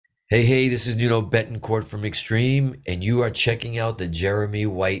Hey, this is Nuno Bettencourt from Extreme, and you are checking out the Jeremy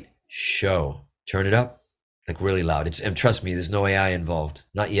White Show. Turn it up, like really loud. And trust me, there's no AI involved.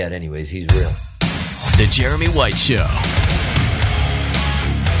 Not yet, anyways. He's real. The Jeremy White Show.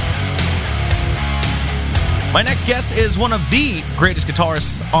 My next guest is one of the greatest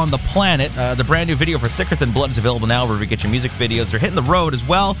guitarists on the planet. The brand new video for Thicker Than Blood is available now wherever you get your music videos. They're hitting the road as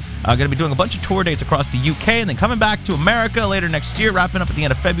well. Going to be doing a bunch of tour dates across the UK and then coming back to America later next year, wrapping up at the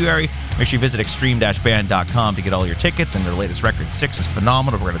end of February. Make sure you visit extreme-band.com to get all your tickets, and their latest record, 6, is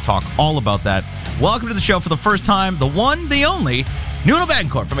phenomenal. We're going to talk all about that. Welcome to the show for the first time, the one, the only, Nuno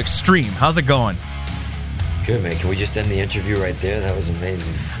Bettencourt from Extreme. How's it going? Good, man. Can we just end the interview right there? That was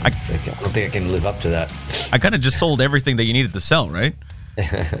amazing. I don't think I can live up to that. I kind of just sold everything that you needed to sell, right?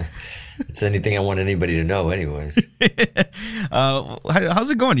 It's anything I want anybody to know anyways. How's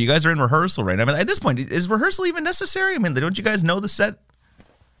it going? You guys are in rehearsal right now. I mean, at this point, is rehearsal even necessary? I mean, don't you guys know the set?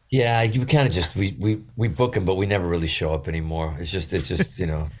 Yeah, you kind of just, we book them, but we never really show up anymore. It's just, you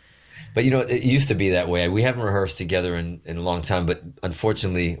know. But, you know, it used to be that way. We haven't rehearsed together in a long time, but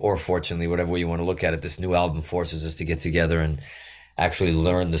unfortunately, or fortunately, whatever way you want to look at it, this new album forces us to get together and actually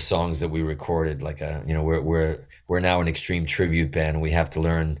learn the songs that we recorded. Like, you know, we're now an Extreme tribute band, and we have to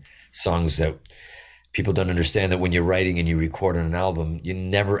learn songs that people don't understand, that when you're writing and you record on an album, you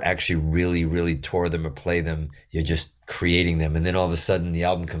never actually really tour them or play them. You're just creating them. And then all of a sudden the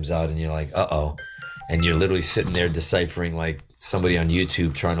album comes out and you're like, uh-oh. And you're literally sitting there deciphering like somebody on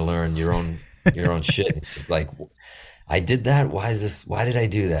YouTube trying to learn your own shit. It's just like, I did that. Why did I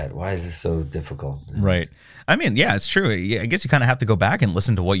do that? Why is this so difficult? Right. I mean, yeah, it's true. I guess you kind of have to go back and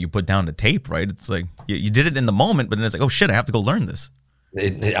listen to what you put down to tape, right? It's like you did it in the moment, but then it's like, oh shit, I have to go learn this.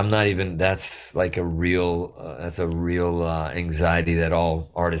 I'm not even, that's like a real anxiety that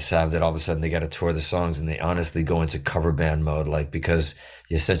all artists have, that all of a sudden they got to tour the songs and they honestly go into cover band mode, like, because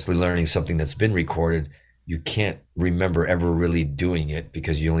you're essentially learning something that's been recorded. You can't remember ever really doing it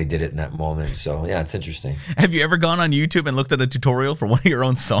because you only did it in that moment. So yeah, it's interesting. Have you ever gone on YouTube and looked at a tutorial for one of your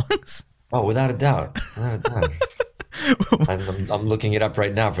own songs? Oh, without a doubt. I'm looking it up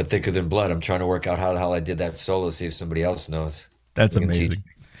right now for Thicker Than Blood. I'm trying to work out how the hell I did that solo, see if somebody else knows. That's amazing.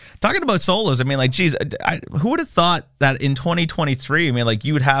 Talking about solos, I mean, like, geez, who would have thought that in 2023, I mean, like,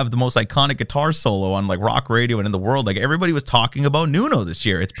 you would have the most iconic guitar solo on, like, rock radio and in the world. Like, everybody was talking about Nuno this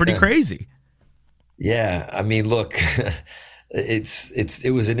year. It's pretty crazy. Yeah, I mean, look,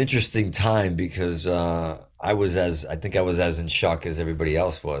 it was an interesting time because I was as in shock as everybody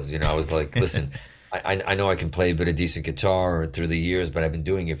else was. You know, I was like, listen, I know I can play a bit of decent guitar through the years, but I've been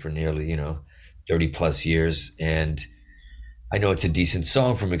doing it for nearly, 30 plus years, and I know it's a decent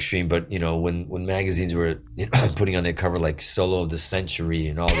song from Extreme, but when magazines were putting on their cover like Solo of the Century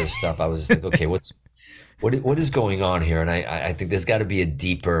and all this stuff, I was just like, okay, what is going on here? And I think there's got to be a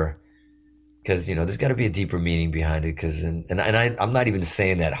deeper, because there's got to be a deeper meaning behind it. Because I'm not even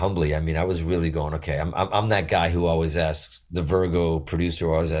saying that humbly. I mean, I was really going, okay, I'm that guy who always asks, the Virgo producer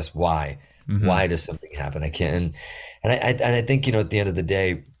who always asks why. Mm-hmm. Why does something happen? I can't, and I think at the end of the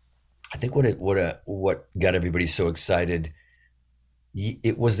day, I think what got everybody so excited,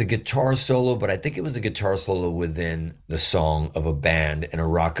 it was the guitar solo, but I think it was the guitar solo within the song of a band and a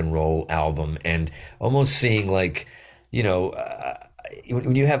rock and roll album, and almost seeing like,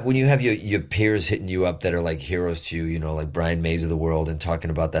 when you have your peers hitting you up that are like heroes to you, like Brian Mays of the world, and talking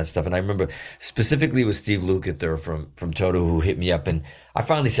about that stuff. And I remember specifically with Steve Lukather from Toto, who hit me up, and I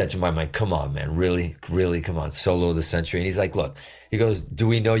finally said to him, I'm like, come on, man, really, come on, Solo of the Century. And he's like, look, he goes, do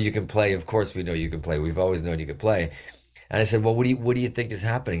we know you can play? Of course we know you can play. We've always known you could play. And I said, well, what do you think is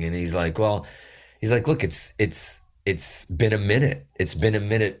happening? And he's like, look, it's been a minute. It's been a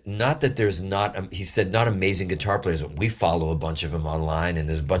minute. Not that there's not, he said, not amazing guitar players. We follow a bunch of them online, and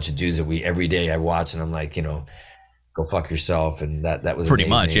there's a bunch of dudes that every day I watch, and I'm like, go fuck yourself. And that was pretty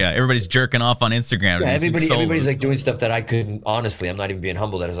amazing. Much, yeah. Everybody's jerking off on Instagram. Yeah, everybody's like doing stuff that I couldn't, honestly, I'm not even being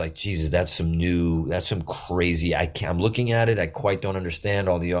humbled. I was like, Jesus, that's some crazy, I'm looking at it. I quite don't understand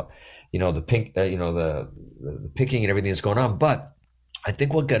all the, the pink, the picking and everything that's going on. But I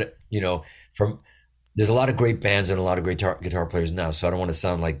think what got it, there's a lot of great bands and a lot of great guitar players now. So I don't want to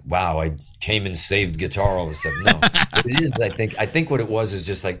sound like, wow, I came and saved guitar all of a sudden. No, what it is, I think what it was is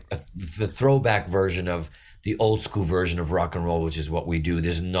just like the throwback version of the old school version of rock and roll, which is what we do.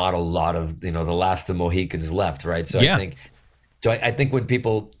 There's not a lot of, the last of the Mohicans left, right? So yeah. I think when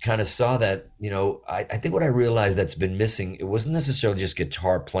people kind of saw that, I think what I realized that's been missing, it wasn't necessarily just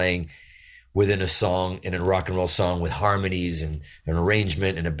guitar playing within a song, in a rock and roll song with harmonies and an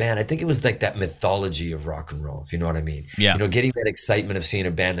arrangement and a band. I think it was like that mythology of rock and roll, if you know what I mean. Yeah. Getting that excitement of seeing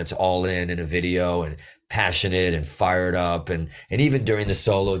a band that's all in a video and passionate and fired up, and even during the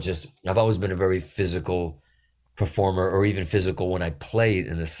solo, just I've always been a very physical performer, or even physical when I play,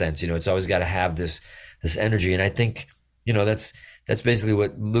 in a sense. It's always got to have this energy, and I think that's basically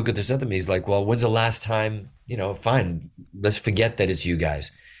what Luca just said to me. He's like, well, when's the last time, fine, let's forget that it's you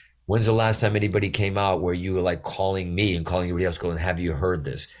guys. When's the last time anybody came out where you were like calling me and calling everybody else, going, have you heard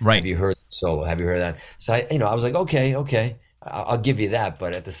this? Right. Have you heard the solo? Have you heard that? So I was like, okay, I'll give you that.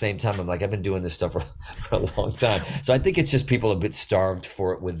 But at the same time, I'm like, I've been doing this stuff for a long time. So I think it's just people a bit starved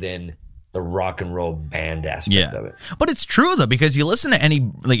for it within the rock and roll band aspect of it. But it's true though, because you listen to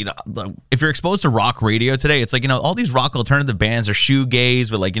any, if you're exposed to rock radio today, it's like, all these rock alternative bands are shoegaze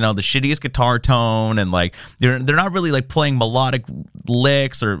with the shittiest guitar tone, and they're not really playing melodic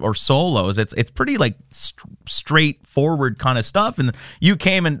licks or solos. It's pretty straightforward kind of stuff. And you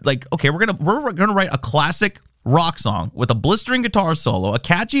came and okay, we're gonna write a classic rock song with a blistering guitar solo, a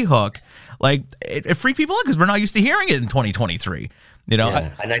catchy hook. It freaked people out because we're not used to hearing it in 2023. And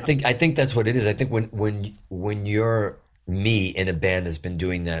I think that's what it is. I think when you're me in a band that's been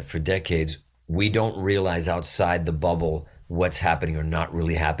doing that for decades, we don't realize outside the bubble what's happening or not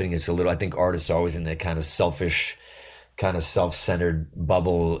really happening. It's a little, I think artists are always in that kind of selfish, kind of self-centered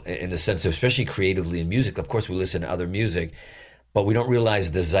bubble, in the sense of, especially creatively in music. Of course, we listen to other music, but we don't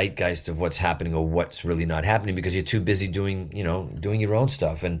realize the zeitgeist of what's happening or what's really not happening, because you're too busy doing your own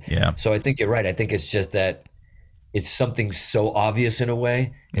stuff. And so I think you're right. I think it's just that it's something so obvious in a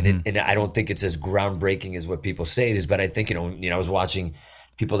way, and and I don't think it's as groundbreaking as what people say it is. But I think I was watching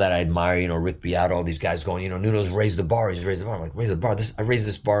people that I admire, Rick Beato, all these guys going, Nuno's raised the bar. He's raised the bar. I'm like, raise the bar. I raised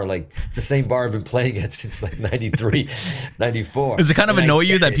this bar it's the same bar I've been playing at since 93, 94. Does it kind of annoy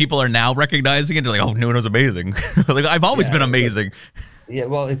you that people are now recognizing it? They're like, oh, Nuno's amazing. I've always been amazing. Yeah,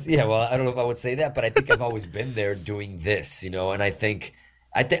 well, I don't know if I would say that, but I think I've always been there doing this, and I think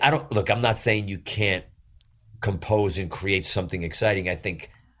I'm not saying you can't compose and create something exciting. I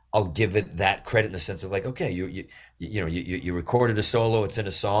think I'll give it that credit in the sense of okay, you recorded a solo, it's in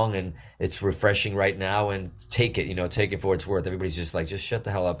a song, and it's refreshing right now, and take it for what it's worth. Everybody's just shut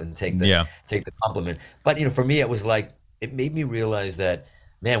the hell up and take the compliment. But for me, it was it made me realize that,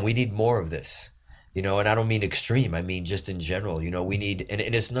 man, we need more of this, and I don't mean extreme, I mean just in general. We need, and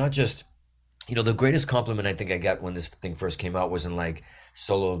it's not just, the greatest compliment I think I got when this thing first came out wasn't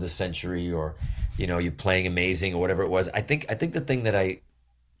solo of the century, or you playing amazing, or whatever it was. I think the thing that I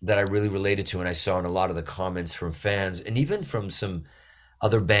really related to, and I saw in a lot of the comments from fans and even from some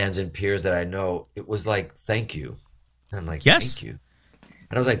other bands and peers that I know, it was thank you. And I'm like, yes. Thank you.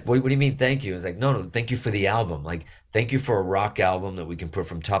 And I was like, what do you mean thank you? It's no, thank you for the album. Thank you for a rock album that we can put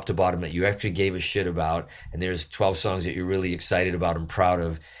from top to bottom, that you actually gave a shit about, and there's 12 songs that you're really excited about and proud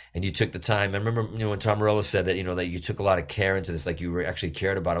of, and you took the time. I remember, when Tom Morello said that, that you took a lot of care into this, you were actually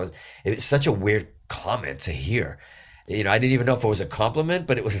cared about it. It's such a weird comment to hear. I didn't even know if it was a compliment,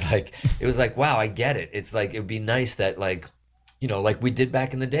 but it was wow, I get it. It's it would be nice that like we did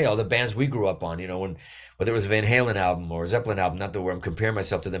back in the day, all the bands we grew up on, when, whether it was a Van Halen album or a Zeppelin album, not that where I'm comparing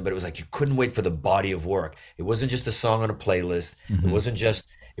myself to them, but it was you couldn't wait for the body of work. It wasn't just a song on a playlist. It wasn't just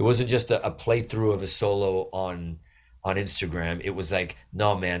a playthrough of a solo on Instagram. It was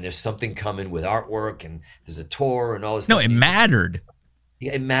no, man, there's something coming with artwork, and there's a tour and all this stuff. It mattered.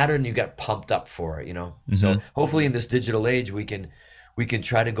 Yeah, it mattered, and you got pumped up for it, So hopefully in this digital age, we can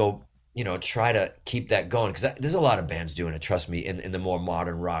try to go, try to keep that going, because there's a lot of bands doing it, trust me, in the more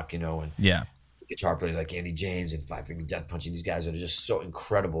modern rock, and guitar players like Andy James and Five Finger Death Punch, and these guys are just so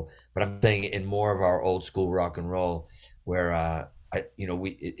incredible. But I'm saying in more of our old school rock and roll, where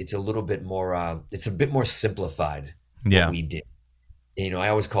it's a little bit more, it's a bit more simplified. What we did, I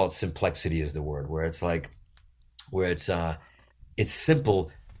always call it simplexity is the word, where it's it's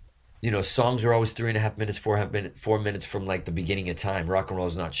simple. Songs are always 3.5 minutes, 4 minutes from the beginning of time. Rock and roll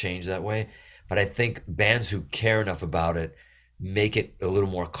has not changed that way, but I think bands who care enough about it make it a little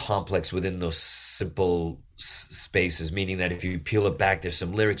more complex within those simple spaces, meaning that if you peel it back, there's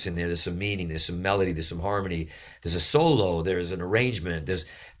some lyrics in there, there's some meaning, there's some melody, there's some harmony, there's a solo, there's an arrangement,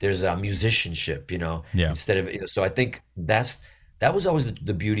 there's a musicianship, instead of, so I think that was always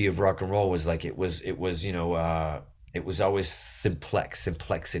the beauty of rock and roll, was it was always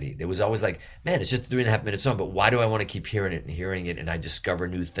simplexity. It was always man, it's just a 3.5 minute song, but why do I want to keep hearing it, and I discover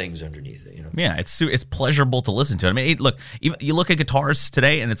new things underneath it, Yeah, it's pleasurable to listen to. I mean, look, you look at guitars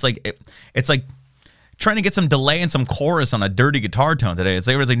today, and it's like trying to get some delay and some chorus on a dirty guitar tone today. It's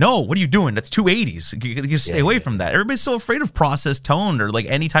everybody's no, what are you doing? That's 280s. You stay away from that. Everybody's so afraid of processed tone or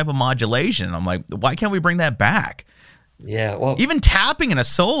any type of modulation. I'm like, why can't we bring that back? Yeah, well, even tapping in a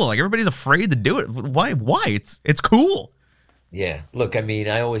solo, everybody's afraid to do it. Why? It's cool. Yeah. Look, I mean,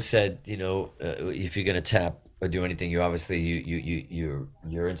 I always said, if you're gonna tap or do anything, you obviously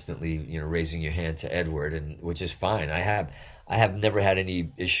you're instantly, raising your hand to Edward, and which is fine. I have never had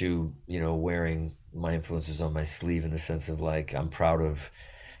any issue, wearing my influences on my sleeve in the sense of like I'm proud of,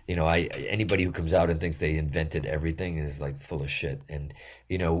 I anybody who comes out and thinks they invented everything is like full of shit. And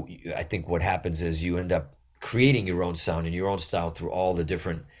I think what happens is you end up creating your own sound and your own style through all the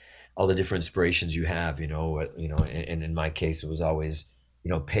different inspirations you have, and in my case, it was always,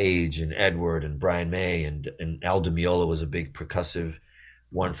 Page and Edward and Brian May and Al DiMeola was a big percussive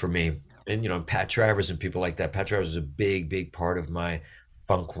one for me. And, Pat Travers and people like that. Pat Travers was a big, big part of my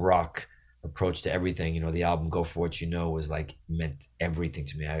funk rock approach to everything. The album Go For What You Know was like meant everything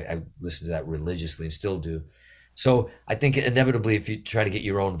to me. I listened to that religiously and still do. So I think inevitably, if you try to get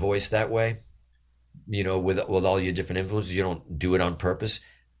your own voice that way, with all your different influences, you don't do it on purpose.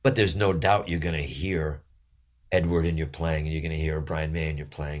 But there's no doubt you're gonna hear Edward in your playing, and you're gonna hear Brian May in your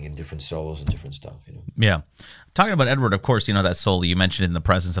playing, and different solos and different stuff. Yeah. Talking about Edward, of course, that solo you mentioned in the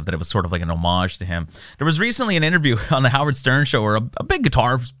presence of that, it was sort of like an homage to him. There was recently an interview on the Howard Stern show where a big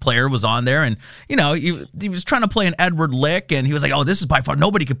guitar player was on there, and, he was trying to play an Edward lick, and he was like, oh, this is by far,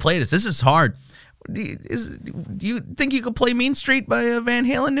 nobody could play this. This is hard. Do you think you could play Mean Street by Van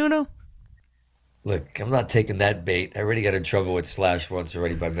Halen, Nuno? Look, I'm not taking that bait. I already got in trouble with Slash once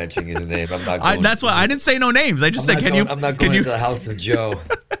already by mentioning his name. I'm not going. That's why I didn't say no names. I just said, can you? I'm not going to the house of Joe.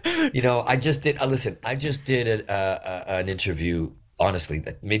 I just did. Listen, I just did an interview. Honestly,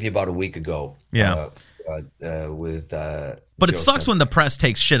 maybe about a week ago. Yeah. With. But it sucks when the press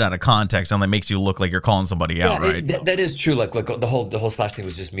takes shit out of context and like makes you look like you're calling somebody out, right? That is true. Like the whole Slash thing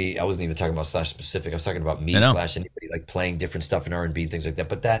was just me. I wasn't even talking about Slash specific. I was talking about me, Slash, anybody like playing different stuff in R&B and things like that.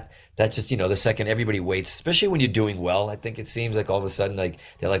 But that's just the second everybody waits, especially when you're doing well. I think it seems like all of a sudden like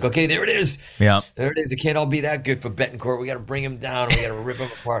they're like, okay, there it is. Yeah, there it is. It can't all be that good for Bettencourt. We got to bring him down. We got to rip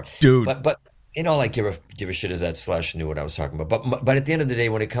him apart, dude. But like give a shit as that Slash knew what I was talking about. But at the end of the day,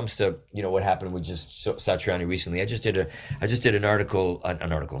 when it comes to what happened with just Satriani recently, I just did an article.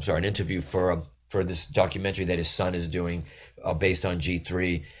 I'm sorry, an interview for this documentary that his son is doing, based on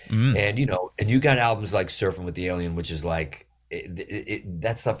G3, and you got albums like Surfing with the Alien, which is like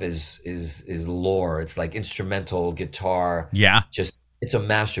that stuff is lore. It's like instrumental guitar. Yeah, it's a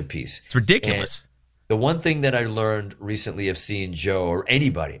masterpiece. It's ridiculous. And the one thing that I learned recently of seeing Joe or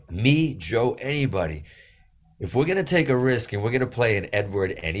anybody, me, Joe, anybody, if we're going to take a risk and we're going to play an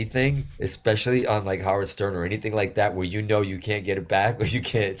Edward anything, especially on like Howard Stern or anything like that, where you can't get it back or you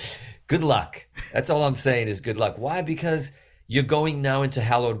can't, good luck. That's all I'm saying is good luck. Why? Because you're going now into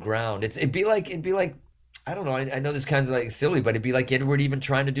hallowed ground. It'd be like, I don't know. I know this kind of like silly, but it'd be like Edward even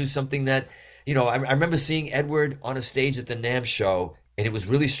trying to do something that, I remember seeing Edward on a stage at the NAMM show. And it was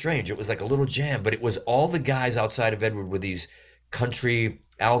really strange. It was like a little jam, but it was all the guys outside of Edward with these country,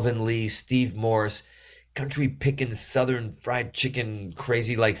 Alvin Lee, Steve Morse, country picking, Southern fried chicken,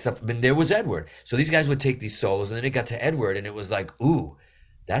 crazy like stuff. I mean, there was Edward. So these guys would take these solos, and then it got to Edward, and it was like, ooh,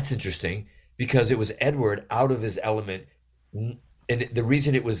 that's interesting, because it was Edward out of his element. And the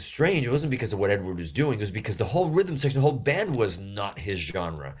reason it was strange, it wasn't because of what Edward was doing, it was because the whole rhythm section, the whole band was not his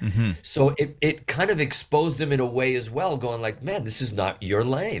genre. Mm-hmm. So it kind of exposed him in a way as well, going like, man, this is not your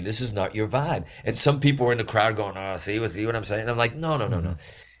lane. This is not your vibe. And some people were in the crowd going, oh, see what I'm saying? And I'm like, no.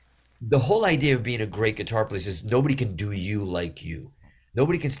 The whole idea of being a great guitar player is nobody can do you like you.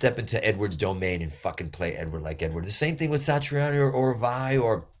 Nobody can step into Edward's domain and fucking play Edward like Edward. The same thing with Satriani or Vai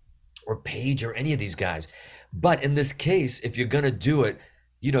or Page or any of these guys. But in this case, if you're going to do it,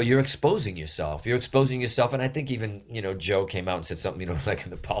 you're exposing yourself. You're exposing yourself. And I think even, Joe came out and said something, like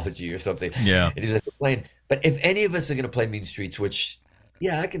an apology or something. Yeah. And he's like, playing. But if any of us are going to play Mean Streets, which,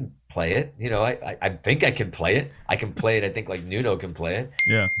 yeah, I can play it. I think I can play it. I can play it. I think like Nuno can play it.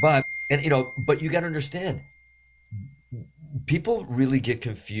 Yeah. But you got to understand, people really get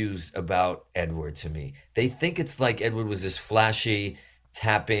confused about Edward to me. They think it's like Edward was this flashy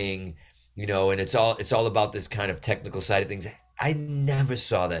tapping, and it's all about this kind of technical side of things. I never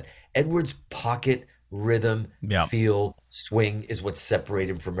saw that. Edward's pocket rhythm, feel, swing is what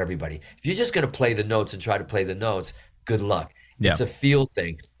separated him from everybody. If you're just going to play the notes and try to play the notes, good luck. Yeah. It's a feel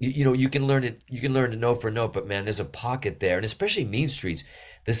thing. You can learn it. You can learn it note for note, but man, there's a pocket there, and especially Mean Streets,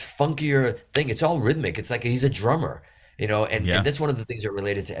 this funkier thing. It's all rhythmic. It's like he's a drummer. And that's one of the things that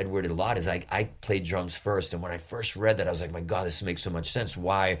related to Edward a lot is I played drums first, and when I first read that, I was like, my God, this makes so much sense.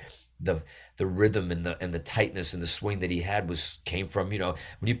 Why the rhythm and the tightness and the swing that he had came from, when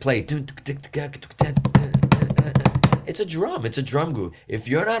you play, it's a drum. It's a drum groove. If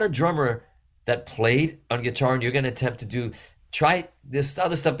you're not a drummer that played on guitar and you're going to attempt to do try this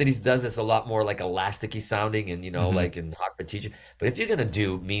other stuff that he does that's a lot more like elasticy sounding and Hmm. like in Hot for Teacher. But if you're gonna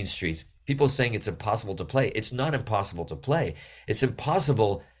do Mean Streets, people saying it's impossible to play. It's not impossible to play. It's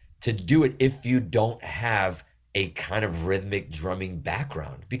impossible to do it if you don't have a kind of rhythmic drumming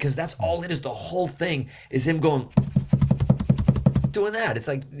background because that's all it is. The whole thing is him going doing that. It's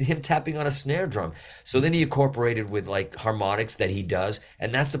like him tapping on a snare drum. So then he incorporated with like harmonics that he does,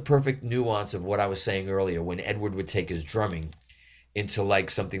 and that's the perfect nuance of what I was saying earlier when Edward would take his drumming into like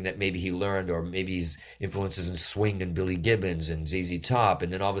something that maybe he learned or maybe he's influences in swing and Billy Gibbons and ZZ Top,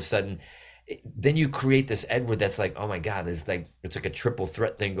 and then all of a sudden then you create this Edward that's like, oh my God, it's like a triple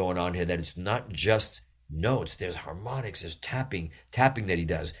threat thing going on here that it's not just notes, there's harmonics, there's tapping that he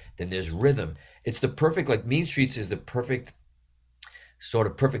does, then there's rhythm. It's the perfect, like Mean Streets is the perfect sort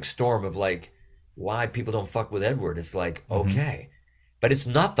of perfect storm of like why people don't fuck with Edward. It's like, Hmm. okay. But it's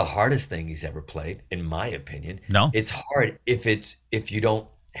not the hardest thing he's ever played, in my opinion. No. It's hard if you don't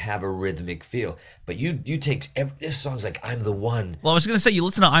have a rhythmic feel. But you take this song's like I'm the One. Well, I was gonna say you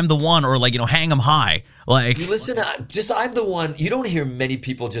listen to "I'm the One" or like Hang 'Em High. Like, You listen to just I'm the One. You don't hear many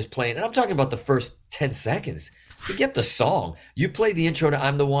people just playing, and I'm talking about the first 10 seconds. Forget the song. You play the intro to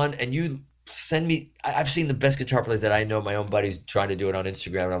I'm the One, and you send me. I've seen the best guitar players that I know. My own buddies trying to do it on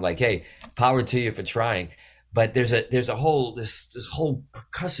Instagram, and I'm like, hey, power to you for trying. But there's a whole this whole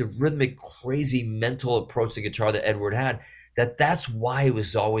percussive, rhythmic, crazy mental approach to guitar that Edward had. That's why it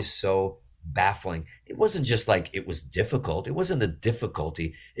was always so baffling. It wasn't just like it was difficult. It wasn't the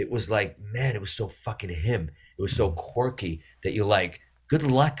difficulty. It was like, man, it was so fucking him. It was so quirky that you're like, good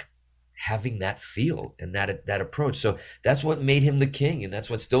luck having that feel and that approach. So that's what made him the king, and that's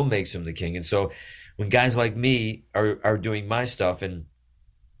what still makes him the king. And so when guys like me are doing my stuff and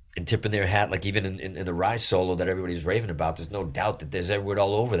tipping their hat, like even in the Rise solo that everybody's raving about, there's no doubt that there's Edward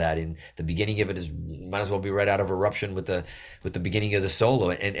all over that. And the beginning of it is might as well be right out of Eruption with the beginning of the solo.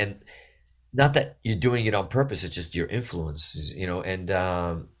 And not that you're doing it on purpose, it's just your influence,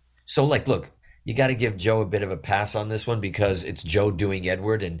 And so like, look, you got to give Joe a bit of a pass on this one because it's Joe doing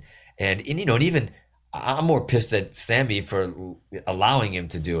Edward, and even I'm more pissed at Sammy for allowing him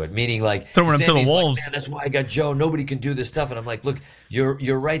to do it. Meaning, like throwing him to the Sammy's like, wolves. man, that's why I got Joe. Nobody can do this stuff, and I'm like, look,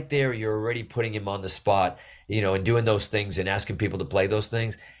 you're right there. You're already putting him on the spot, and doing those things and asking people to play those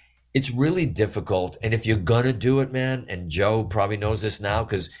things. It's really difficult, and if you're gonna do it, man, and Joe probably knows this now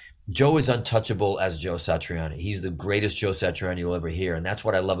because Joe is untouchable as Joe Satriani. He's the greatest Joe Satriani you'll ever hear, and that's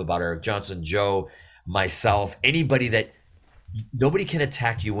what I love about Eric Johnson, Joe, myself, anybody that nobody can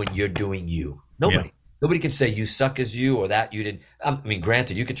attack you when you're doing you. Yeah. Nobody. Nobody can say you suck as you or that you didn't. I mean,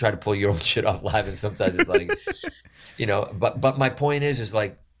 granted, you could try to pull your own shit off live, and sometimes it's like, But my point is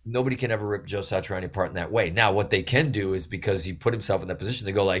like nobody can ever rip Joe Satriani apart in that way. Now, what they can do is because he put himself in that position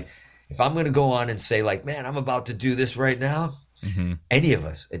to go like, if I'm going to go on and say like, man, I'm about to do this right now, Hmm. any of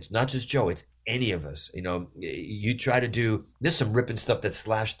us. It's not just Joe. It's any of us. You try to do. There's some ripping stuff that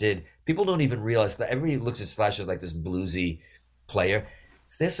Slash did. People don't even realize that. Everybody looks at Slash as like this bluesy player.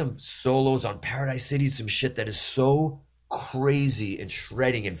 There's some solos on Paradise City, some shit that is so crazy and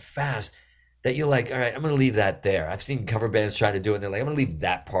shredding and fast that you're like, all right, I'm gonna leave that there. I've seen cover bands trying to do it, and they're like, I'm gonna leave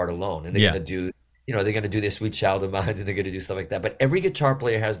that part alone, and they're Yeah. gonna do, they're gonna do their Sweet Child of Mine, and they're gonna do stuff like that. But every guitar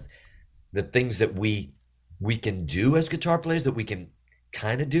player has the things that we can do as guitar players that we can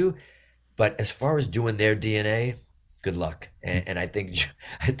kind of do, but as far as doing their DNA, good luck. And I think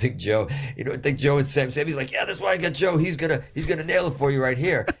Joe, I think Joe and Sammy's like, yeah, that's why I got Joe. He's gonna nail it for you right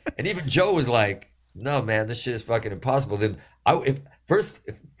here. And even Joe was like, no, man, this shit is fucking impossible. Then if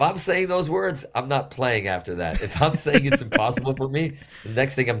I'm saying those words, I'm not playing after that. If I'm saying it's impossible for me, the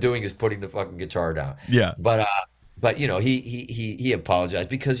next thing I'm doing is putting the fucking guitar down. Yeah. But he apologized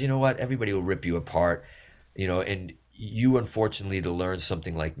because you know what? Everybody will rip you apart, and you unfortunately to learn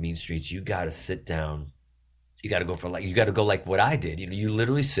something like Mean Streets, you got to sit down. You got to go like what I did. You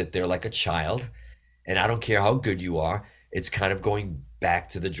literally sit there like a child, and I don't care how good you are. It's kind of going back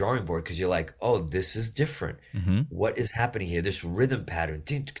to the drawing board because you're like, oh, this is different. Hmm. What is happening here? This rhythm pattern,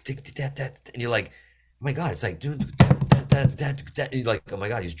 and you're like, oh my god, it's like, and you're like, oh my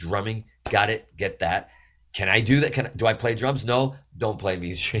god, he's drumming. Got it, get that. Can I do that? Do I play drums? No, don't play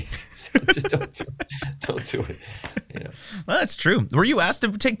Mean Streets. Just don't do it. Well, that's true. Were you asked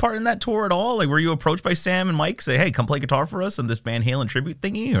to take part in that tour at all? Like, were you approached by Sam and Mike, say, "Hey, come play guitar for us on this Van Halen tribute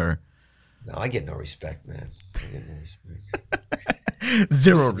thingy"? Or No, I get no respect, man. I get no respect.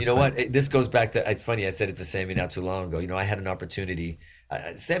 zero Listen, respect. you know what? This goes back to. It's funny. I said it to Sammy not too long ago. I had an opportunity.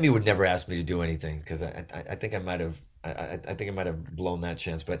 Sammy would never ask me to do anything because I think I might have. I think I might have blown that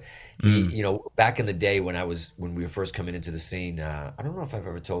chance. But he, back in the day when we were first coming into the scene, I don't know if I've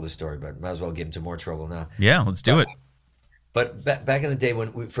ever told this story, but might as well get into more trouble now. Yeah, let's do it. But back in the day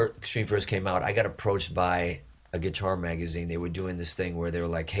when Extreme first came out, I got approached by a guitar magazine. They were doing this thing where they were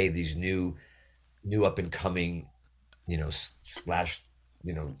like, "Hey, these new up and coming, slash,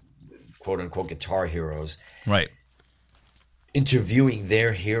 quote unquote guitar heroes, Right. interviewing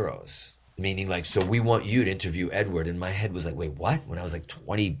their heroes." Meaning like, so we want you to interview Edward. And my head was like, wait, what? When I was like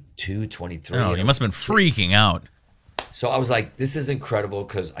 22, 23. Oh, you must have been freaking out. So I was like, this is incredible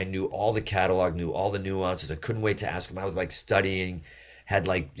because I knew all the catalog, knew all the nuances. I couldn't wait to ask him. I was like studying, had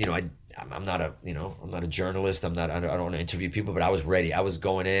like, I'm not a journalist. I don't want to interview people, but I was ready. I was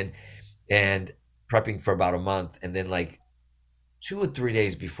going in and prepping for about a month. And then like 2 or 3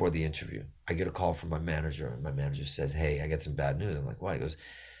 days before the interview, I get a call from my manager, and my manager says, "Hey, I got some bad news." I'm like, "What?" He goes,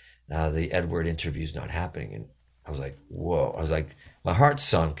 "The Edward interview's not happening." And I was like, whoa. I was like, my heart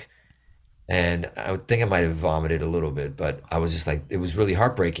sunk. And I would think I might have vomited a little bit, but I was just like, it was really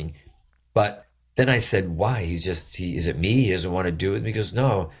heartbreaking. But then I said, why? Is it me? He doesn't want to do it? And he goes,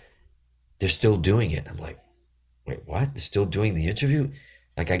 no, they're still doing it. I'm like, wait, what? They're still doing the interview?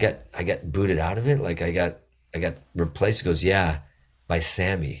 Like I got booted out of it? Like I got replaced? He goes, yeah, by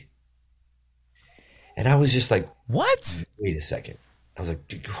Sammy. And I was just like, what? Wait a second. I was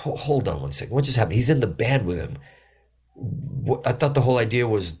like, hold on one second. What just happened? He's in the band with him. I thought the whole idea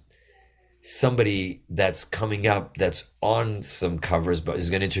was somebody that's coming up that's on some covers, but is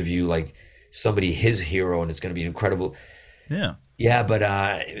going to interview like somebody, his hero, and it's going to be incredible. Yeah. Yeah, but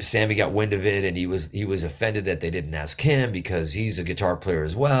Sammy got wind of it, and he was offended that they didn't ask him because he's a guitar player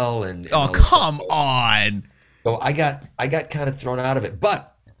as well. And oh, come on. So I got kind of thrown out of it, but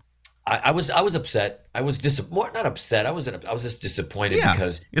I was upset. I was not upset. I was just disappointed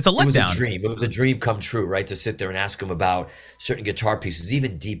because it's a letdown. It was a dream. It was a dream come true, right? To sit there and ask him about certain guitar pieces,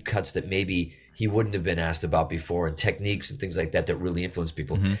 even deep cuts that maybe he wouldn't have been asked about before, and techniques and things like that that really influence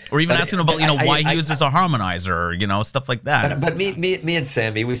people. Mm-hmm. Or even asking about why he uses a harmonizer, stuff like that. But me and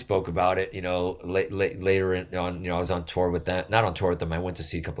Sammy, we spoke about it. Later on, I was on tour with them. Not on tour with them. I went to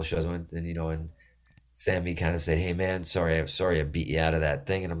see a couple of shows, and Sammy kind of said, "Hey man, sorry I beat you out of that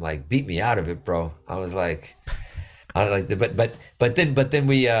thing." And I'm like, "Beat me out of it, bro." But then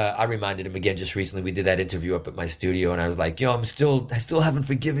I reminded him again just recently. We did that interview up at my studio, and I was like, "Yo, I still haven't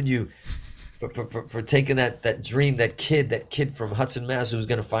forgiven you for taking that dream, that kid from Hudson, Mass, who's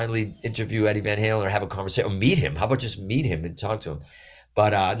going to finally interview Eddie Van Halen or have a conversation or meet him. How about just meet him and talk to him?"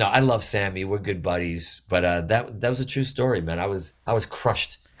 But no, I love Sammy. We're good buddies. But that was a true story, man. I was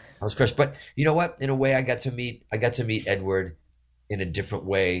crushed. But you know what? In a way, I got to meet Edward in a different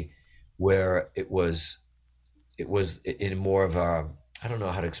way, where it was in more of a, I don't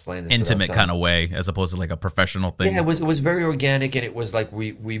know how to explain this. Intimate kind of way, as opposed to like a professional thing. Yeah, it was very organic, and it was like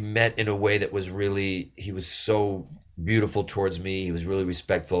we met in a way that was really, he was so beautiful towards me. He was really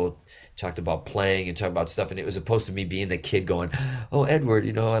respectful. Talked about playing and talked about stuff, and it was opposed to me being the kid going, "Oh, Edward,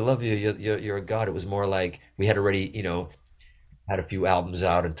 I love you. You're a god." It was more like we had already, had a few albums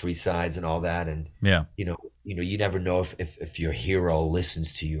out and 3 sides and all that, and yeah, you never know if your hero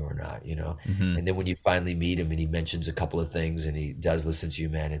listens to you or not, Mm-hmm. And then when you finally meet him and he mentions a couple of things and he does listen to you,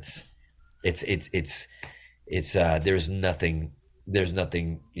 man, it's there's nothing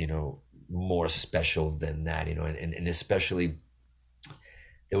more special than that, and especially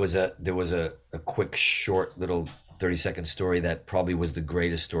there was a quick short little 30-second story that probably was the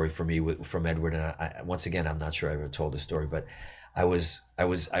greatest story for me from Edward. And I once again, I'm not sure I ever told the story, but I was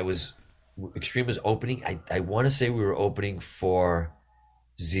Extreme was opening. I want to say we were opening for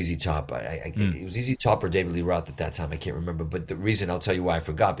ZZ Top. It was ZZ Top or David Lee Roth at that time. I can't remember. But the reason, I'll tell you why I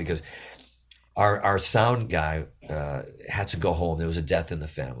forgot, because our sound guy had to go home. There was a death in the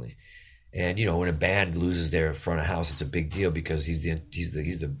family. And when a band loses their front of house, it's a big deal because he's the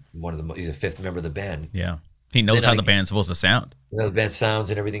 5th member of the band. Yeah. He knows how the band's supposed to sound. The band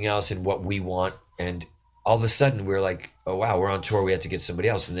sounds and everything else and what we want. And all of a sudden we're like, oh wow, we're on tour. We have to get somebody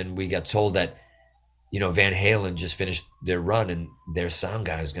else. And then we got told that, Van Halen just finished their run and their sound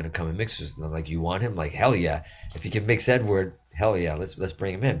guy is going to come and mix us. And I'm like, you want him? Like, hell yeah. If he can mix Edward, hell yeah. Let's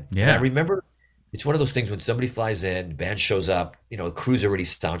bring him in. Yeah. And I remember it's one of those things when somebody flies in, the band shows up, the crew's already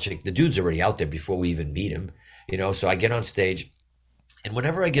sound checked. The dude's already out there before we even meet him, so I get on stage, and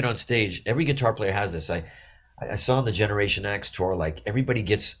whenever I get on stage, every guitar player has this. I saw on the Generation X tour, like everybody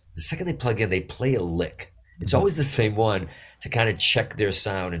gets, the second they plug in, they play a lick. It's always the same one to kind of check their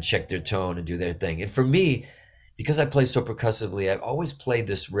sound and check their tone and do their thing. And for me, because I play so percussively, I've always played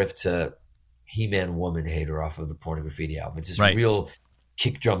this riff to He-Man Woman Hater off of the Porn and Graffiti album. It's this real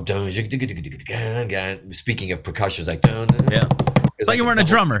kick drum. Speaking of percussion, like yeah. It's like you weren't a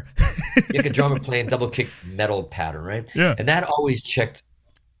drummer. Like a drummer playing double kick metal pattern, right? Yeah. And that always checked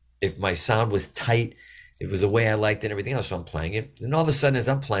if my sound was tight it was the way I liked it and everything else. So I'm playing it. And all of a sudden, as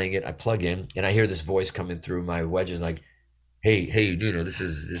I'm playing it, I plug in and I hear this voice coming through my wedges like, hey, this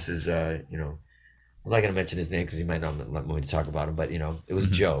is, I'm not going to mention his name because he might not let me to talk about him, but it was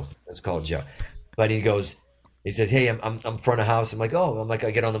Joe. Let's call it Joe. But he says, hey, I'm front of house. I'm like, I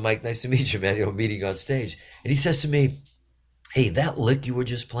get on the mic. Nice to meet you, man. Meeting on stage. And he says to me, hey, that lick you were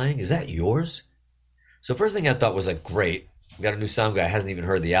just playing, is that yours? So first thing I thought was like, great. We got a new sound guy. Hasn't even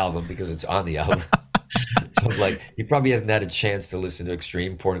heard the album because it's on the album. So I'm like, he probably hasn't had a chance to listen to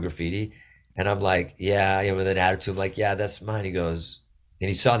Extreme Porn and Graffiti. And I'm like, yeah, with an attitude, I'm like, yeah, that's mine. He goes, and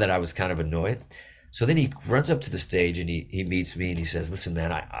he saw that I was kind of annoyed. So then he runs up to the stage and he meets me and he says, listen,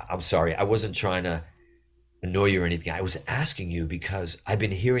 man, I'm sorry. I wasn't trying to annoy you or anything. I was asking you because I've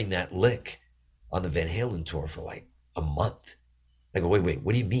been hearing that lick on the Van Halen tour for like a month. I go, wait,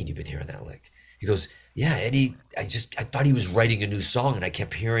 what do you mean you've been hearing that lick? He goes, yeah, Eddie, I thought he was writing a new song and I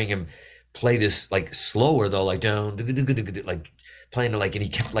kept hearing him play this like slower though, like down, like playing it like, and he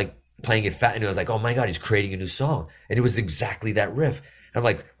kept like playing it fat. And I was like, oh my God, he's creating a new song. And it was exactly that riff. And I'm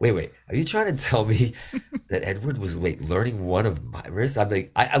like, wait, are you trying to tell me that Edward was learning one of my riffs? I'm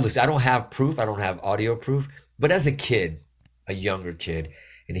like, listen, I don't have proof. I don't have audio proof. But as a kid, a younger kid,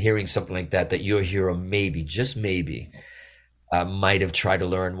 and hearing something like that your hero maybe, just maybe, might have tried to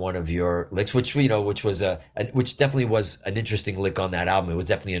learn one of your licks, which which definitely was an interesting lick on that album. It was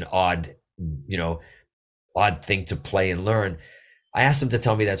definitely an odd thing to play and learn. I asked him to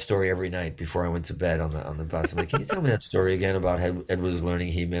tell me that story every night before I went to bed on the bus. I'm like, can you tell me that story again about Edward was learning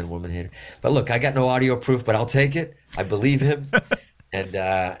He-Man, Woman Hater? But look, I got no audio proof, but I'll take it. I believe him.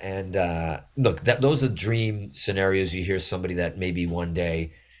 And look, those are dream scenarios. You hear somebody that maybe one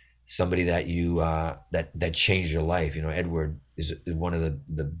day, somebody that you that changed your life. Edward is one of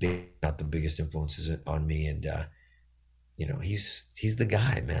the big, not the biggest influences on me, and he's the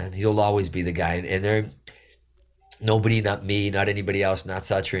guy, man. He'll always be the guy, and there. Nobody, not me, not anybody else, not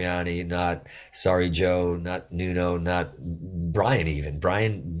Satriani, not Sorry Joe, not Nuno, not Brian even.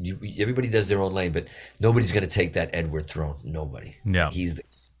 Brian, everybody does their own lane, but nobody's going to take that Edward throne. Nobody. No. He's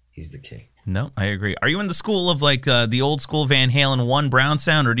the king. No, I agree. Are you in the school of like the old school Van Halen 1 Brown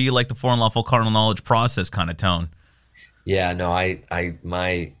sound, or do you like the Foreign Lawful Carnal Knowledge Process kind of tone? Yeah, no,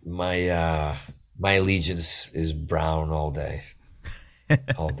 my allegiance is Brown all day.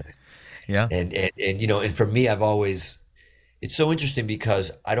 All day. Yeah. And for me, it's so interesting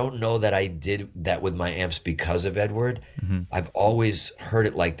because I don't know that I did that with my amps because of Edward. Mm-hmm. I've always heard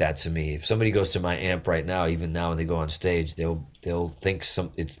it like that to me. If somebody goes to my amp right now, even now when they go on stage, they'll think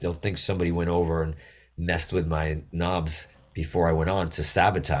somebody went over and messed with my knobs before I went on to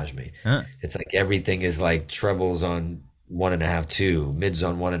sabotage me. Huh. It's like everything is like trebles on 1.5, 2, mids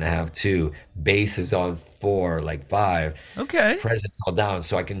on 1.5, 2, bass is on 4, like 5. Okay. Presence all down,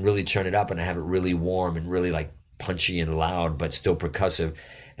 so I can really turn it up and I have it really warm and really like punchy and loud, but still percussive.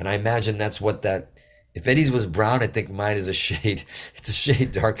 And I imagine that's what that. If Eddie's was brown, I think mine is a shade. It's a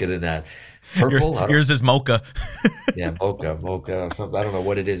shade darker than that. Purple. Yours is mocha. Yeah, mocha. Something. I don't know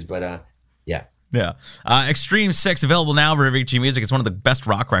what it is, but yeah. Yeah. Extreme 6 available now for Avicii Music. It's one of the best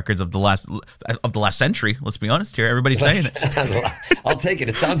rock records of the last century. Let's be honest here. Everybody's saying it. I'll take it.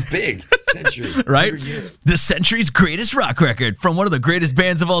 It sounds big. Century. Right? The century's greatest rock record from one of the greatest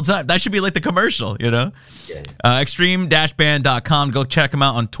bands of all time. That should be like the commercial, Yeah. Extreme-band.com. Go check them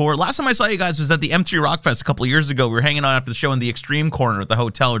out on tour. Last time I saw you guys was at the M3 Rock Fest a couple of years ago. We were hanging out after the show in the Extreme corner at the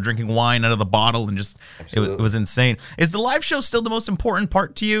hotel. We're drinking wine out of the bottle and just, it was insane. Is the live show still the most important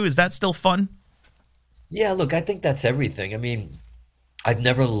part to you? Is that still fun? Yeah, look, I think that's everything. I mean, I've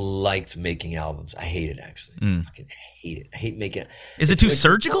never liked making albums. I hate it, actually. I fucking hate it. I hate making it. Is it too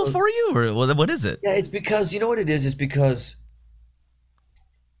surgical for you, or what is it? Yeah, it's because, you know what it is? It's because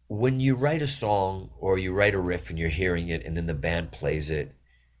when you write a song or you write a riff and you're hearing it and then the band plays it,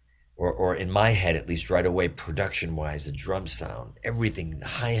 or in my head, at least right away, production-wise, the drum sound, everything, the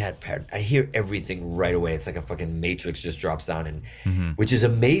hi-hat pad, I hear everything right away. It's like a fucking matrix just drops down, which is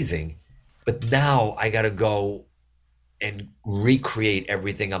amazing. But now I got to go and recreate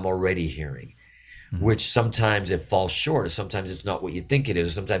everything I'm already hearing, which sometimes it falls short, or sometimes it's not what you think it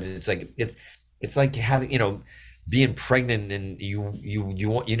is. Sometimes it's like having, being pregnant and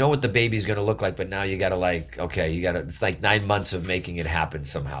you know what the baby's going to look like, but now you got to it's like 9 months of making it happen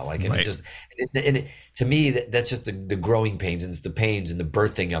somehow. Like, and right. It's just, to me, that's just the growing pains, and it's the pains and the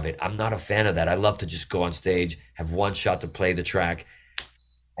birthing of it. I'm not a fan of that. I love to just go on stage, have one shot to play the track,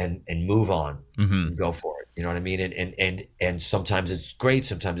 and move on, and go for it. You know what I mean? And sometimes it's great,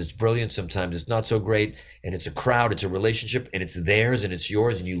 sometimes it's brilliant, sometimes it's not so great. And it's a crowd, it's a relationship, and it's theirs and it's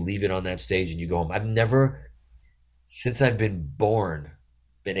yours, and you leave it on that stage and you go home. I've never, since I've been born,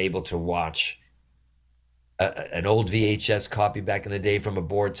 been able to watch an old VHS copy back in the day from a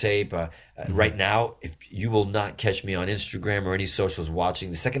board tape. Right now, if you will not catch me on Instagram or any socials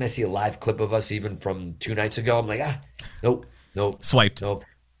watching, the second I see a live clip of us, even from 2 nights ago, I'm like, nope, nope, Swiped. nope.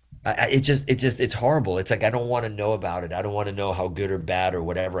 It's horrible. It's like I don't want to know about it. I don't want to know how good or bad or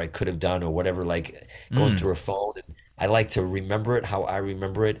whatever I could have done or whatever. Like going through a phone. And I like to remember it how I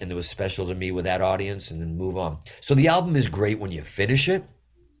remember it, and it was special to me with that audience, and then move on. So the album is great when you finish it.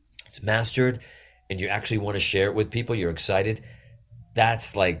 It's mastered, and you actually want to share it with people. You're excited.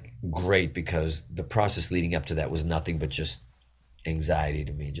 That's like great, because the process leading up to that was nothing but just anxiety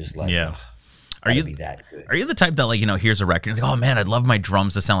to me. Just like, Yeah. Are you be that good? Are you the type that, like, here's a record, like, oh man, I'd love my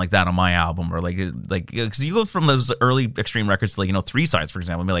drums to sound like that on my album, or like because you go from those early Extreme records to, like, Three Sides, for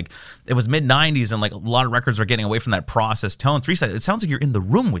example. I mean, like, it was mid '90s, and like a lot of records were getting away from that processed tone. Three Sides, it sounds like you're in the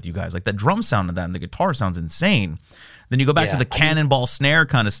room with you guys, like that drum sound and that, and the guitar sounds insane. Then you go back to the cannonball snare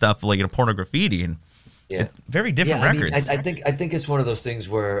kind of stuff, like Porno Graffiti, and very different records. I think it's one of those things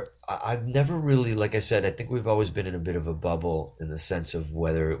where I've never really, like I said, I think we've always been in a bit of a bubble in the sense of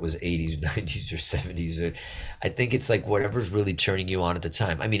whether it was 80s, 90s, or 70s. I think it's like whatever's really turning you on at the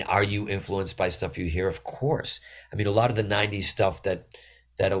time. I mean, are you influenced by stuff you hear? Of course. I mean, a lot of the 90s stuff that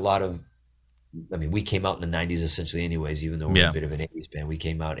a lot of, I mean, we came out in the 90s essentially anyways, even though we're a bit of an 80s band. We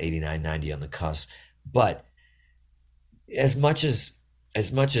came out 89, 90 on the cusp. But as much as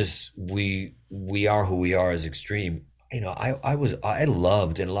we are who we are as Extreme, I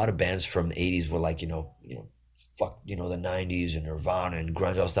loved, and a lot of bands from the 80s were like, fuck, the 90s and Nirvana and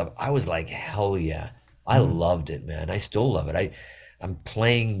grunge, all stuff. I was like, hell yeah. I loved it, man. I still love it. I'm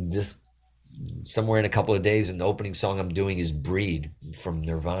playing this somewhere in a couple of days, and the opening song I'm doing is Breed from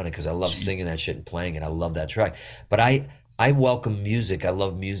Nirvana, because I love singing that shit and playing it. I love that track. But I welcome music. I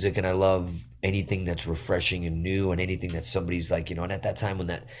love music, and I love anything that's refreshing and new, and anything that somebody's like, and at that time when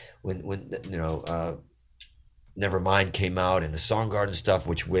Nevermind came out, and the Soundgarden stuff,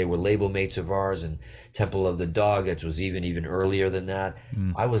 which were label mates of ours, and Temple of the Dog, that was even earlier than that.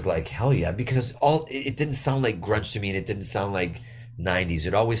 I was like, hell yeah, because it didn't sound like grunge to me, and it didn't sound like 90s.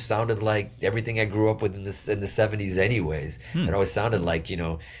 It always sounded like everything I grew up with in the 70s anyways. It always sounded like,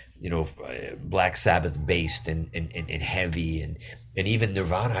 Black Sabbath based and heavy, and even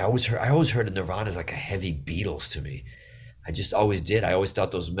Nirvana. I always heard of Nirvana as like a heavy Beatles to me. I just always did. I always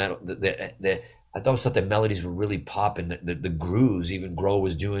thought those I always thought the melodies were really popping. The grooves, even Grohl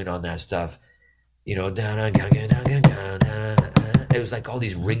was doing on that stuff. It was like all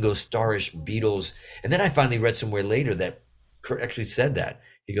these Ringo Starr-ish Beatles. And then I finally read somewhere later that Kurt actually said that.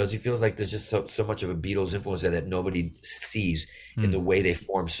 He goes, he feels like there's just so much of a Beatles influence there that nobody sees in the way they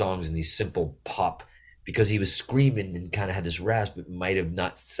form songs in these simple pop, because he was screaming and kind of had this rasp. It might have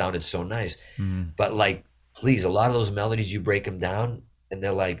not sounded so nice. But like, please, a lot of those melodies, you break them down, and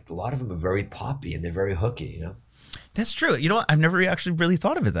they're like, a lot of them are very poppy and they're very hooky, That's true. You know what? I've never actually really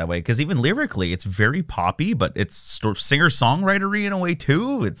thought of it that way, because even lyrically, it's very poppy, but it's sort of singer-songwritery in a way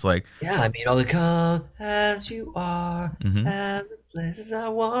too. It's like, yeah, I mean, all the "come as you are, as the places I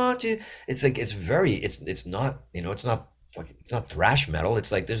want you." It's like it's not it's not thrash metal.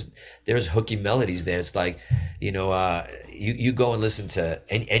 It's like there's hooky melodies there. It's like you go and listen to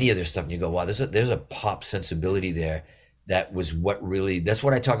any of their stuff, and you go, wow, there's a pop sensibility there. That was that's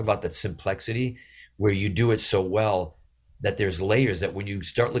what I talk about, that simplexity, where you do it so well that there's layers, that when you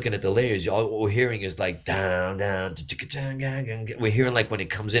start looking at the layers, all what we're hearing is like down, we're hearing like when it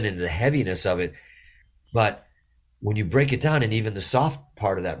comes into the heaviness of it. But when you break it down, and even the soft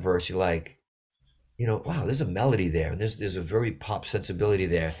part of that verse, you're like, wow, there's a melody there, and there's a very pop sensibility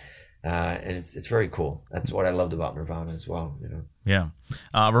there. And it's very cool. That's what I loved about Nirvana as well. Yeah.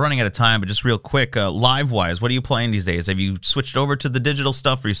 We're running out of time, but just real quick, live-wise, what are you playing these days? Have you switched over to the digital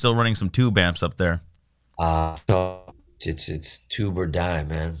stuff, or are you still running some tube amps up there? So it's tube or die,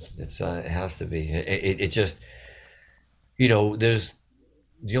 man. It has to be. It just, there's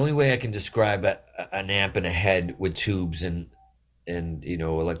the only way I can describe an amp and a head with tubes and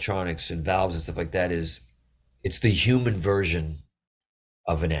electronics and valves and stuff like that is, it's the human version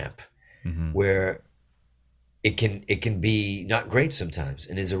of an amp. Where it can be not great sometimes,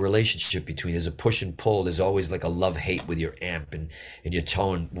 and there's a relationship between, there's a push and pull, there's always like a love-hate with your amp and your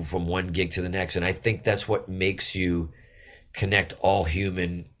tone from one gig to the next, and I think that's what makes you connect all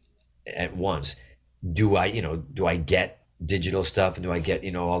human at once. Do I get digital stuff, and do I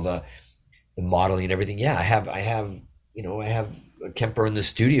get all the modeling and everything? Yeah, I have a Kemper in the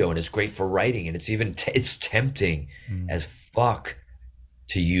studio, and it's great for writing, and it's tempting as fuck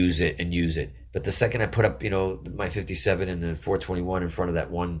to use it. But the second I put up, my 57 and the 421 in front of that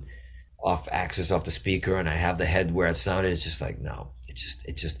one off axis off the speaker, and I have the head where it sounded, it's just like, no,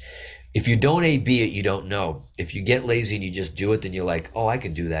 It just, if you don't A/B it, you don't know. If you get lazy and you just do it, then you're like, oh, I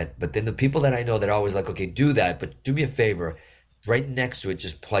can do that. But then the people that I know that are always like, okay, do that, but do me a favor, right next to it,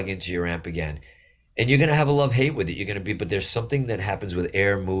 just plug into your amp again. And you're going to have a love-hate with it. You're going to be, but there's something that happens with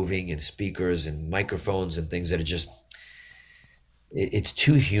air moving and speakers and microphones and things that are just, it's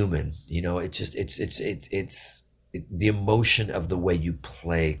too human. You know, the emotion of the way you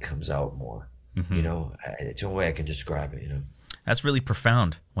play comes out more. You know, it's the only way I can describe it, you know. That's really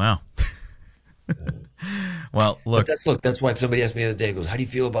profound. Wow. Well, look. That's why somebody asked me the other day, goes, how do you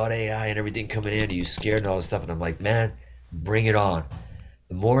feel about AI and everything coming in? Are you scared and all this stuff? And I'm like, man, bring it on.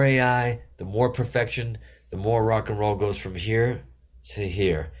 The more AI, the more perfection, the more rock and roll goes from here to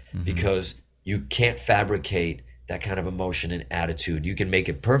here, because you can't fabricate that kind of emotion and attitude. You can make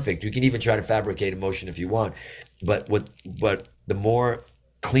it perfect. You can even try to fabricate emotion if you want, but the more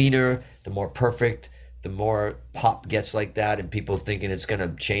cleaner, the more perfect, the more pop gets like that, and people thinking it's going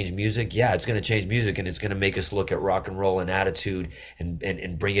to change music. Yeah, it's going to change music, and it's going to make us look at rock and roll and attitude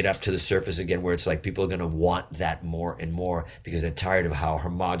and bring it up to the surface again, where it's like people are going to want that more and more because they're tired of how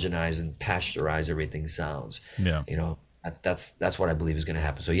homogenized and pasteurized everything sounds. Yeah. You know, that's what I believe is going to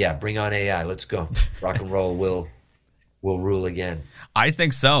happen. So yeah, bring on AI. Let's go. Rock and roll will rule again. I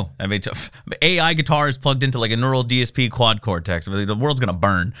think so. I mean, AI guitar is plugged into like a neural DSP quad cortex. I mean, the world's going to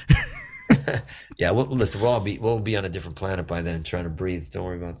burn. Yeah, listen, we'll be on a different planet by then, trying to breathe. Don't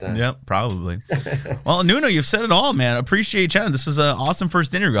worry about that. Yep, probably. Well, Nuno, you've said it all, man. Appreciate you chatting. This was an awesome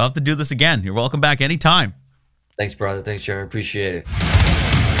first interview. I'll have to do this again. You're welcome back anytime. Thanks, brother. Thanks, Jeremy. Appreciate it.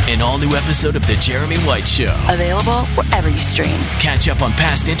 An all-new episode of The Jeremy White Show. Available wherever you stream. Catch up on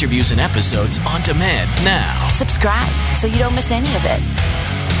past interviews and episodes on demand now. Subscribe so you don't miss any of it.